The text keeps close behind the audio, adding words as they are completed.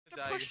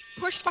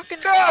push fucking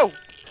Go!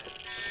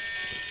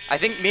 I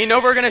think me and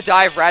Nova are gonna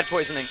die of rad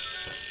poisoning.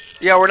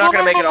 Yeah, we're not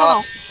gonna make it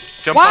off.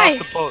 Jump Why?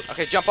 off the boat.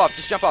 Okay, jump off.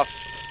 Just jump off.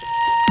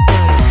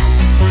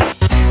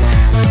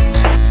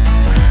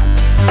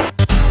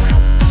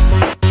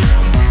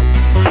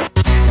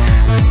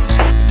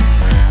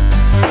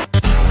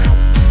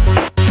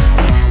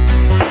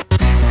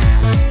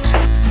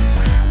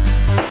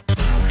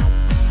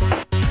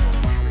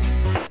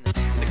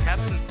 The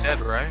captain's dead,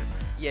 right?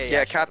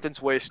 Yeah,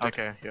 captain's wasted.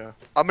 Okay, yeah.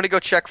 I'm gonna go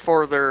check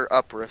further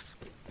up, Riff.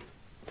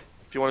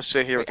 If you want to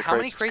stay here with the crates. How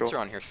many it's crates cool.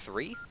 are on here?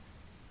 3?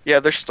 Yeah,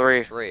 there's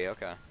 3. 3,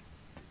 okay.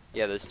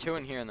 Yeah, there's 2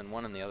 in here and then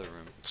 1 in the other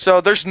room. So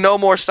there's no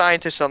more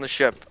scientists on the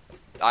ship.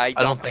 I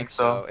don't think think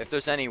so. so. If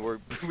there's any,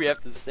 we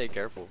have to stay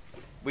careful.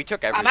 We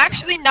took everything. I'm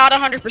actually not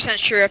 100%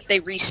 sure if they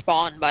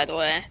respawn, by the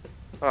way.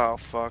 Oh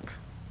fuck.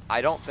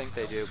 I don't think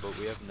they do, but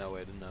we have no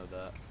way to know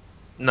that.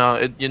 No,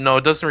 it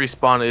doesn't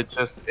respawn.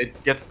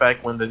 It gets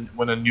back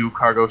when a new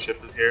cargo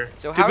ship is here.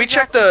 So Did we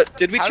check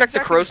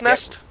the crow's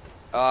nest?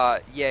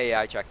 Yeah,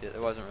 I checked it.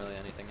 There wasn't really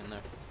anything in there.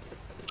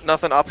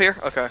 Nothing up here?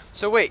 Okay.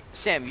 So wait,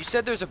 Sam, you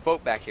said there's a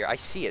boat back here. I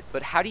see it,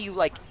 but how do you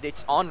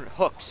it's on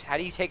hooks? How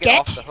do you take it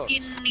off the hook?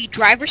 Get in the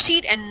driver's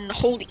seat and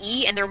hold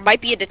E, and there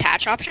might be a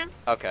detach option.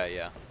 Okay,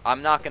 yeah.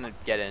 I'm not gonna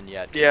get in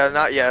yet. Yeah,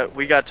 not yet.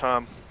 We got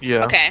Tom.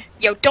 Yeah. Okay.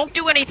 Yo, don't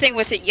do anything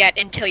with it yet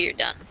until you're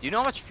done. Do you know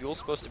how much fuel's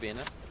supposed to be in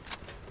it?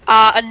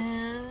 I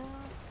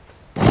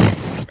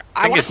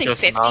want to it's say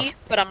just 50, enough.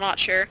 but I'm not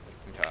sure.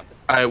 Okay.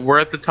 Alright, we're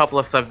at the top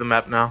left side of the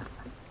map now.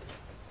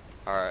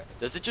 Alright.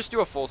 Does it just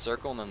do a full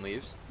circle and then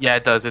leaves? Yeah,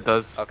 it does. It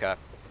does. Okay.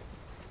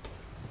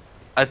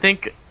 I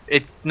think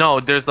it. No,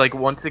 there's like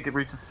once it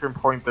reaches a certain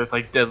point, there's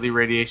like deadly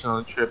radiation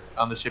on the ship,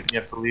 and you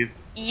have to leave.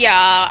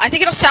 Yeah, I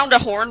think it'll sound a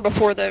horn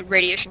before the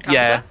radiation comes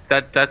Yeah,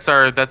 up. that's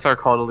our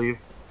call to leave.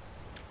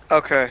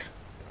 Okay.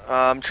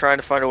 I'm trying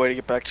to find a way to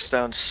get back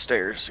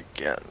downstairs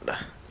again.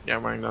 Yeah,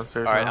 I'm running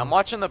downstairs. Alright, now. I'm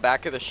watching the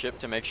back of the ship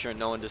to make sure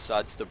no one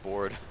decides to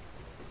board.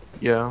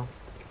 Yeah.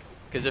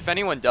 Because if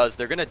anyone does,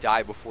 they're gonna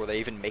die before they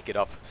even make it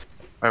up.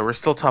 Alright, we're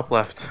still top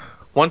left.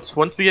 Once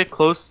we get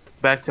close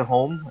back to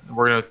home,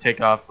 we're gonna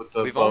take off with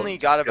the We've boat. only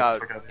got Just get the about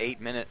frick out of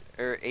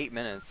here. 8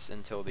 minutes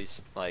until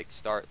these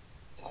start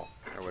or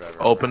whatever.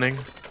 Opening.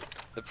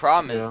 The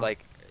problem is Yeah.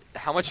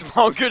 how much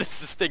longer does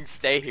this thing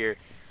stay here?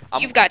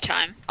 You've got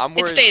time. I'm It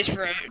worried. stays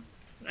for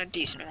a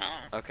decent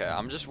amount. Okay,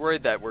 I'm just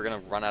worried that we're gonna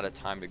run out of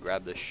time to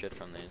grab this shit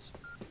from these.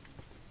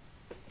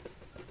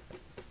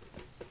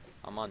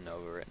 I'm on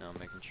Nova right now,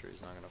 making sure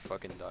he's not gonna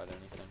fucking die to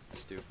anything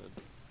stupid.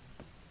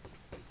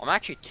 I'm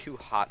actually too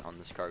hot on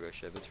this cargo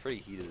ship. It's pretty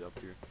heated up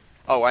here.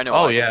 Oh, I know.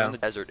 Oh, I'm yeah. in the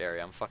desert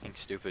area. I'm fucking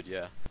stupid.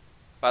 Yeah.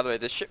 By the way,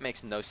 this ship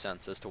makes no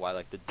sense as to why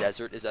the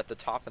desert is at the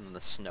top and then the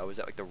snow is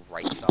at the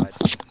right side.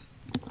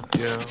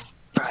 Yeah.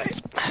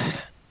 Right.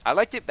 I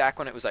liked it back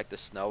when it was the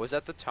snow was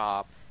at the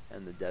top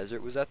and the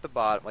desert was at the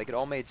bottom. It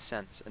all made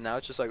sense. And now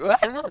it's just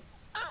Oh,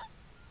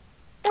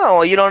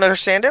 well, you don't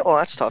understand it? Well,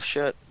 that's tough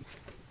shit.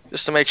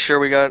 Just to make sure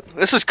we got...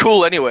 This is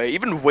cool anyway.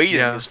 Even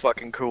waiting is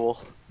fucking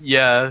cool.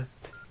 Yeah.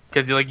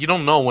 Because you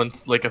don't know when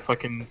a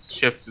fucking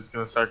ship is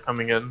gonna start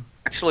coming in.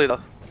 Actually,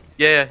 though.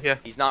 Yeah.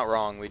 He's not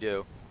wrong. We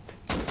do.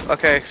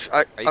 Okay,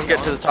 I'm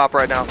getting to the top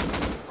right now.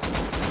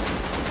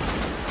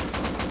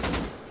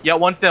 Yeah,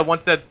 one's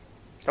dead.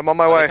 I'm on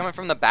my Are way. they coming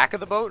from the back of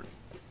the boat?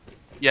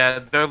 Yeah,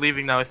 they're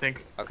leaving now, I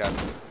think. Okay.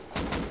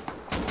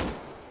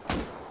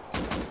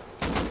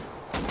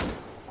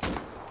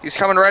 He's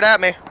coming right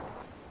at me.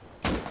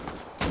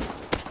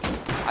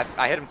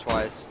 I hit him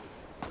twice.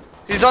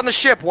 He's on the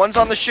ship. One's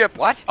on the ship.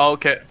 What? Oh,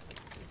 okay.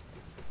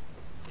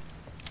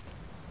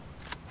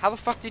 How the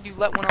fuck did you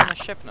let one on the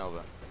ship,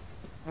 Nova?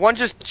 One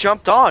just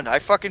jumped on. I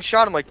fucking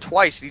shot him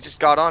twice. He just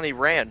got on. He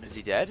ran. Is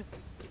he dead?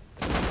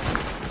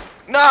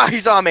 Nah,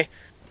 he's on me.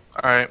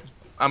 Alright.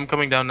 I'm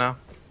coming down now.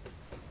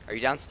 Are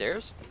you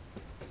downstairs?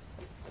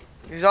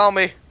 He's on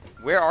me.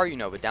 Where are you,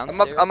 Nova?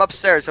 Downstairs? I'm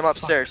upstairs. I'm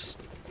upstairs.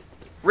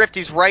 Rift,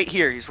 he's right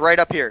here. He's right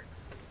up here.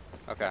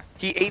 Okay.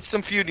 He ate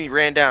some food and he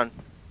ran down.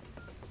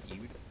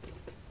 Feud?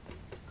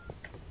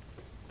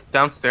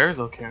 Downstairs?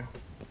 Okay.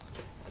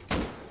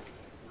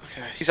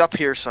 Okay, he's up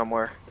here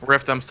somewhere.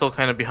 Rift, I'm still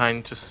kind of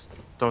behind. Just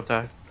don't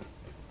die.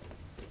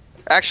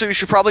 Actually, we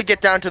should probably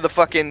get down to the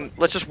fucking...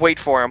 Let's just wait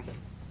for him.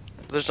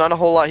 There's not a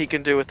whole lot he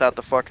can do without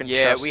the fucking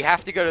Yeah, chest. we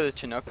have to go to the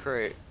Chinook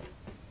crate.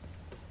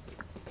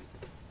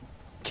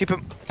 Keep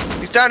him...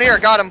 He's down here. I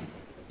got him.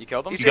 You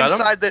killed him? He's You got him?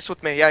 inside this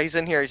with me. Yeah, he's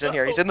in here. He's in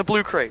here. He's in the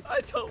blue crate. I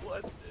don't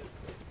want this.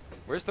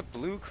 Where's the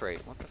blue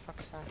crate? What the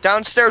fuck's that?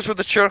 Downstairs where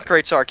the chunk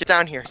crates are. Get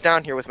down here. He's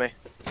down here with me.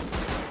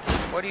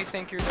 What do you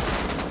think you're doing?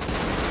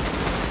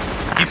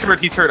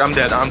 He's hurt. I'm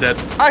dead.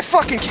 I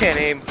fucking can't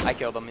aim. I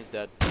killed him. He's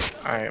dead.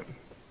 Alright.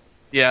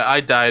 Yeah,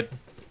 I died.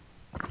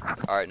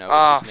 Alright, no,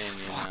 Ah, it's just me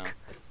and you now. fuck.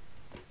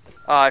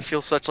 I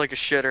feel such like a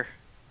shitter.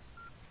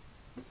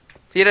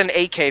 He had an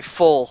AK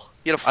full.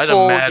 He had a I had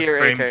full a mad gear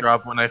frame AK.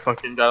 drop when I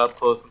fucking got up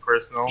close and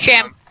personal.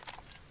 Sham.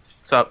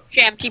 What's up?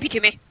 Sham, TP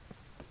to me.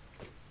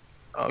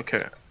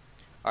 Okay.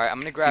 Alright, I'm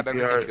gonna grab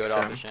CPR, everything good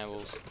off the Sam.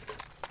 shambles.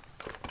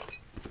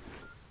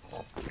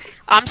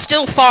 I'm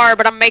still far,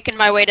 but I'm making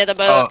my way to the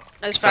boat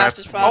as fast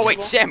as possible. Oh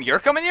wait, Sam, you're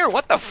coming here?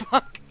 What the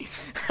fuck?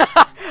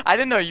 I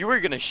didn't know you were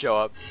gonna show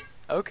up.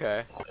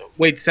 Okay.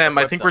 Wait, Sam,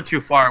 I think we're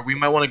too far. We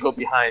might want to go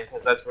behind,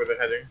 because that's where they're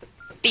heading.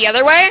 The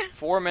other way?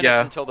 4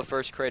 minutes until the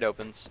first crate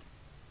opens.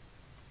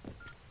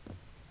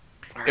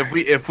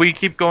 If we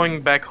keep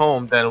going back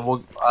home, then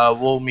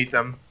we'll meet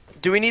them.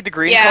 Do we need the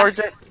green cards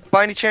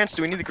by any chance?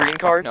 Do we need the green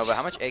cards? No, but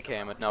how much AK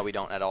ammo? No, we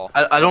don't at all.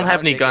 I don't have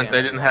any guns.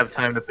 I didn't have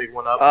time to pick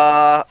one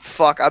up.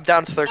 Fuck. I'm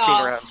down to 13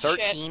 rounds.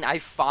 13? I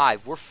have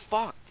 5. We're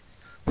fucked.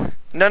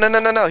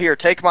 No. Here,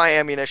 take my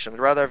ammunition. I'd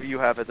rather have you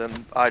have it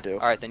than I do.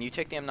 Alright, then you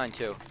take the M9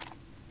 too.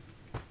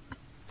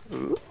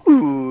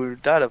 Ooh,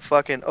 that a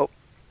fucking... Oh.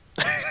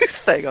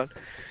 Hang on.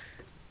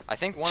 I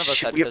think one of us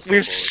had we pistol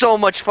have bullets. so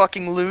much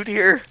fucking loot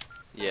here.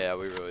 Yeah,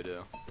 we really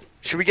do.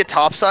 Should we get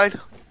topside?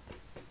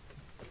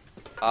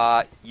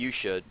 You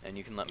should, and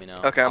you can let me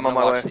know. Okay, I'm on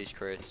my watch way. these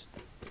crates.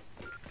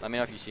 Let me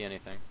know if you see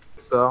anything.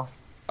 So.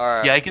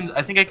 Alright. Yeah,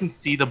 I think I can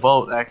see the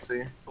boat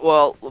actually.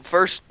 Well,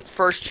 first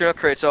chinook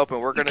crate's open.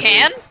 We're gonna. You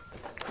can?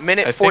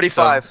 Minute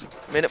 45. So.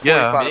 Minute 45.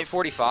 Yeah. Minute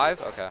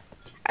 45? Okay.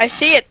 I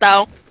see it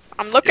though.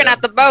 I'm looking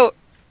at the boat.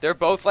 They're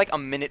both like a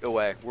minute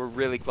away. We're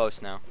really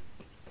close now.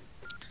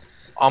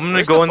 I'm gonna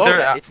Where's go the in boat there.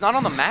 at? It's not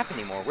on the map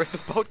anymore. Where'd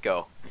the boat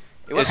go?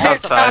 It went It's past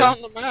It's the not map.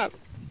 on the map.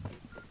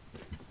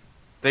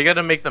 They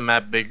gotta make the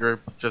map bigger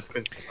just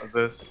because of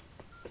this.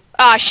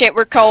 Ah shit,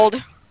 we're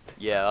cold.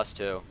 Yeah, us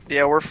too.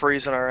 Yeah, we're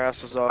freezing our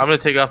asses off. I'm gonna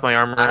take off my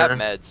armor. I have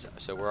meds,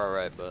 so we're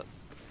alright, but...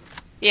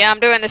 Yeah, I'm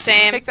doing the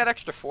same. Take that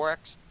extra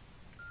 4x.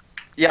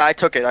 Yeah, I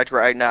took it. I nabbed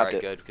Alright,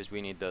 it. good, because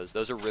we need those.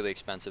 Those are really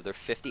expensive. They're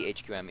 50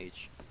 HQM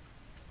each.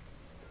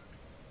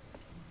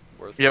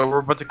 Worth Yeah, it. we're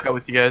about to cut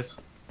with you guys.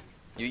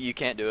 You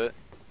can't do it?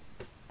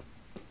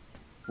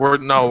 We're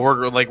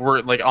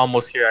like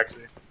almost here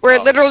actually. We're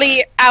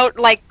literally out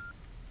like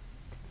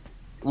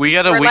We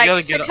we're gotta like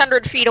get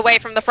 600 feet away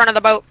from the front of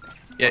the boat.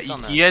 Yeah, What's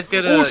on that? you guys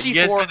gotta. Ooh, You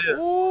guys C4. gotta.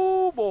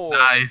 Ooh, boy.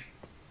 Nice.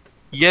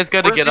 You guys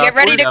gotta Where's get the- off. Get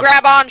ready to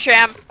grab on,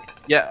 Sham.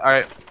 Yeah. All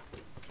right.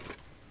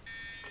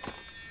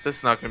 This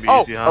is not gonna be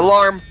Oh, easy, huh?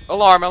 Alarm.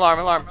 Alarm, alarm,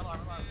 alarm.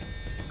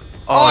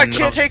 Oh, I no.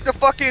 can't take the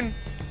fucking.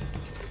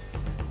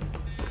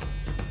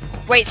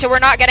 Wait, so we're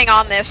not getting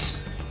on this.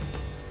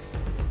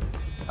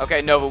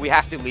 Okay, no, but we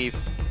have to leave.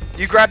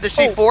 You grabbed the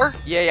C4?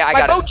 Yeah, I My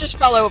got boat it. just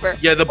fell over.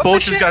 Yeah, the What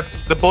boat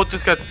the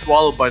just got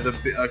swallowed by the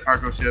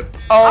cargo ship.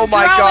 Oh I'm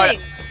my god.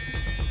 drowning.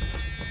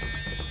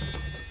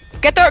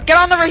 Get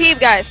on the Rahib,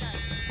 guys.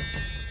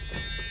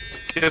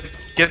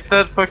 Get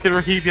that fucking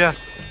Rahib, yeah.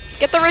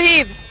 Get the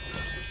Rahib.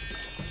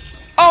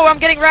 Oh, I'm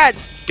getting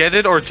reds. Get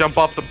it or jump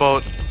off the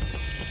boat.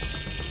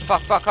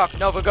 Fuck.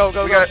 Nova, go.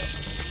 We got.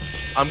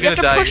 I'm You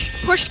gonna have to die.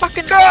 push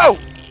fucking. Go!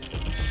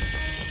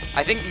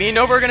 I think me and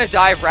Nova are gonna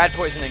die of rad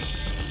poisoning.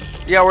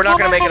 Yeah, we're not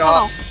gonna make it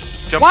off.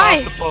 Jump Why?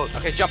 off the boat.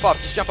 Okay, jump off.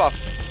 Just jump off.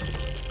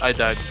 I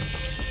died.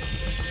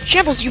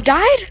 Shambles, you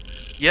died?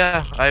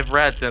 Yeah, I have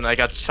rats and I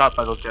got shot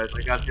by those guys.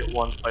 I got hit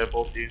once by a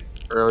bolty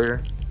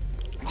earlier.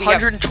 We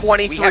have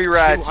 123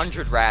 rads.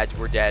 200 rads.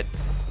 We're dead.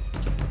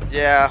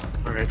 Yeah.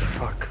 Alright,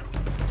 fuck.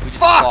 We just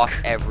Fuck! lost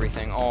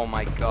everything. Oh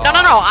my god. No.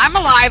 I'm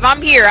alive.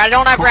 I'm here. I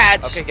don't have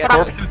rats. Okay, get but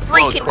I'm over it.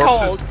 freaking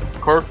cold.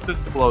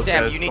 Corpses float,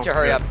 Sam, guys. you need Don't to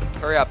hurry forget. up.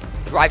 Hurry up.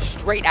 Drive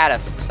straight at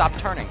us. Stop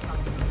turning.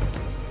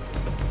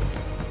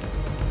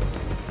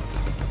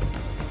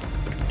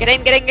 Get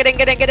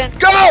in.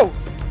 Go!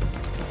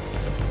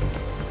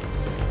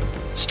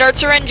 Start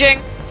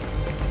syringing.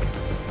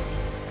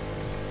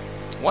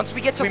 Once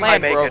we get to We might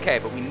land, make we're it. okay,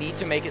 but we need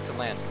to make it to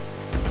land.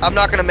 I'm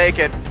not gonna make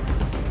it.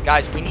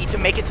 Guys, we need to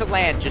make it to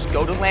land. Just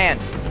go to land.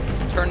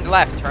 Turn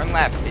left.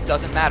 It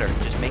doesn't matter.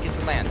 Just make it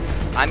to land.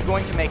 I'm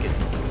going to make it.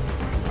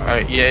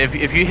 Alright, yeah,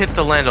 if you hit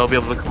the land, I'll be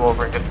able to come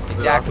over and get some.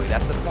 Exactly.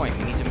 That's the point.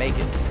 We need to make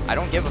it. I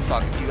don't give a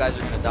fuck if you guys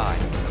are gonna die.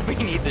 We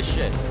need this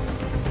shit.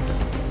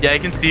 Yeah, I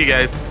can see you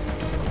guys.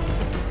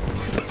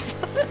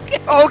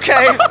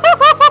 Okay.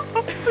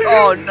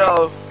 Oh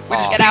no. We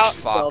just Get out.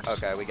 Fuck.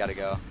 Okay, we gotta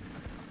go.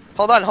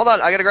 Hold on.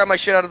 I gotta grab my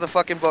shit out of the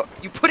fucking boat.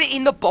 You put it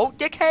in the boat,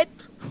 dickhead?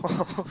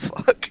 Oh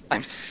fuck.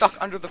 I'm stuck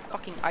under the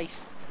fucking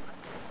ice.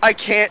 I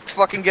can't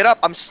fucking get up.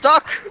 I'm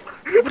stuck.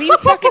 What do you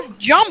fucking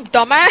jump,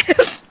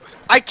 dumbass?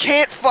 I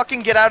can't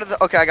fucking get out of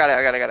the. Okay, I got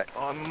it.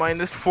 Oh, I'm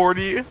minus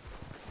 40.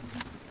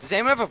 Does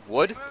anyone have a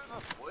wood?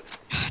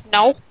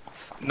 No.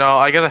 No,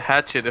 I got a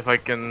hatchet if I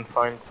can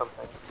find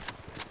something.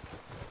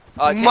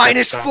 Take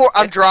Minus it. 4.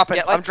 I'm dropping.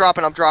 Yeah, like-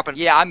 I'm dropping.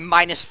 Yeah, I'm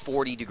minus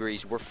 40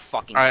 degrees. We're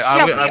fucking. Alright, stuck.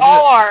 Yeah, I'm we gonna-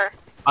 are.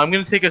 I'm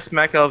gonna take a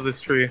smack out of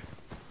this tree.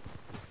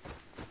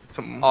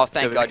 Oh,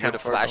 thank God you had a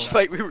campfire.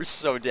 flashlight. We were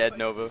so dead,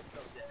 Nova.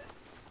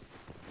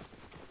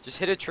 Just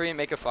hit a tree and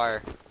make a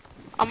fire.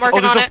 I'm Oh,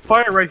 working there's on a it.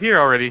 fire right here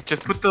already.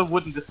 Just put the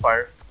wood in this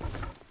fire.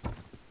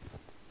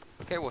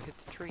 Okay, we'll hit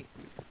the tree.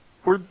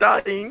 We're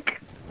dying.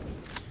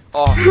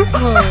 Oh.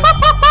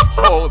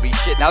 Holy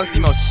shit, that was the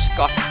most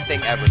scuffed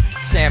thing ever.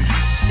 Sam, you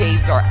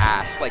saved our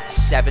ass like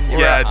 7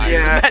 different Yeah, times.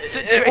 Yeah. in that It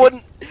situation.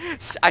 wouldn't.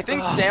 I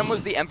think Sam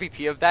was the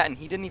MVP of that, and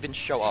he didn't even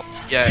show up.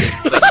 Yeah,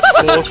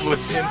 like both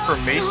with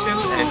information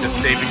and just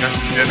saving us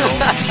in general.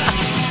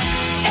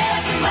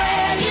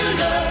 Everywhere you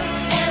look.